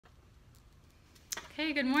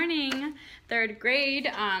Okay, good morning, third grade.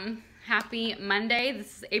 Happy Monday.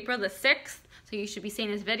 This is April the 6th, so you should be seeing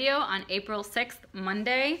this video on April 6th,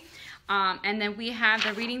 Monday. And then we have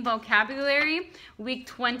the reading vocabulary, week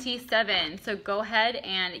 27. So go ahead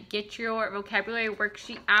and get your vocabulary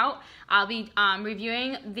worksheet out. I'll be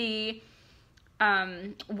reviewing the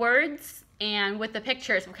words and with the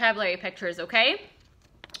pictures, vocabulary pictures, okay?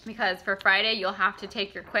 Because for Friday, you'll have to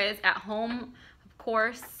take your quiz at home, of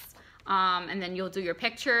course. And then you'll do your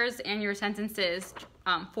pictures and your sentences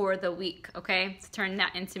for the week, okay? So turn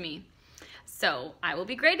that into me. So I will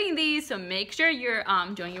be grading these, so make sure you're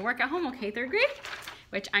doing your work at home, okay, third grade?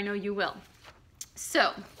 Which I know you will.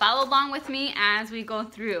 So follow along with me as we go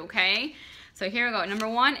through, okay? So here we go. Number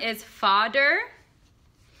one is fodder,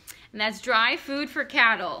 and that's dry food for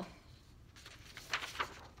cattle.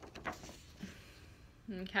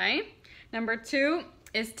 Okay. Number two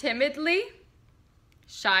is timidly,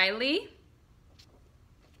 shyly.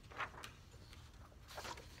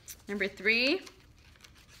 Number three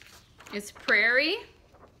is prairie,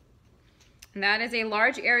 and that is a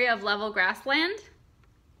large area of level grassland.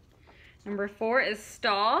 Number four is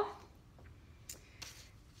stall,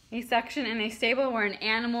 a section in a stable where an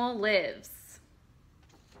animal lives.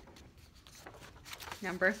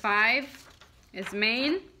 Number five is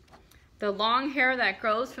mane, the long hair that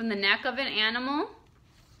grows from the neck of an animal.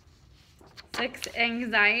 Six,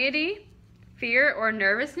 anxiety, fear or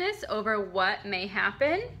nervousness over what may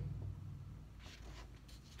happen.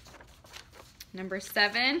 Number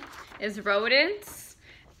seven is rodents,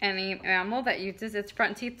 any animal that uses its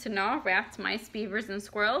front teeth to gnaw, rats, mice, beavers, and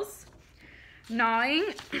squirrels.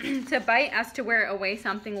 Gnawing, to bite as to wear away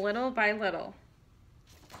something little by little.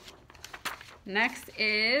 Next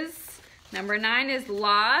is, number nine is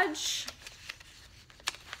lodge,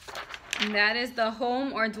 and that is the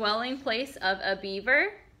home or dwelling place of a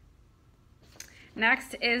beaver.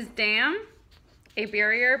 Next is dam, a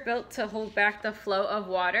barrier built to hold back the flow of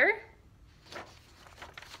water.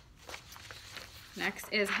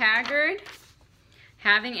 Next is haggard,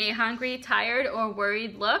 having a hungry, tired, or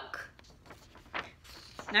worried look.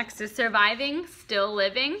 Next is surviving, still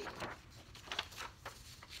living.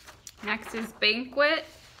 Next is banquet,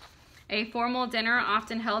 a formal dinner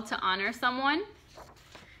often held to honor someone.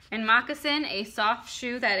 And moccasin, a soft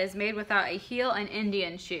shoe that is made without a heel, an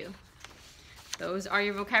Indian shoe. Those are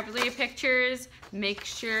your vocabulary pictures. Make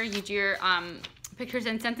sure you do your pictures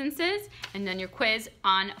and sentences, and then your quiz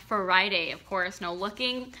on Friday. Of course, no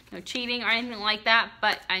looking, no cheating or anything like that,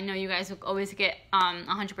 but I know you guys will always get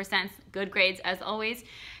 100% good grades as always.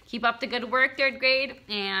 Keep up the good work, third grade,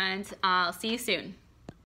 and I'll see you soon.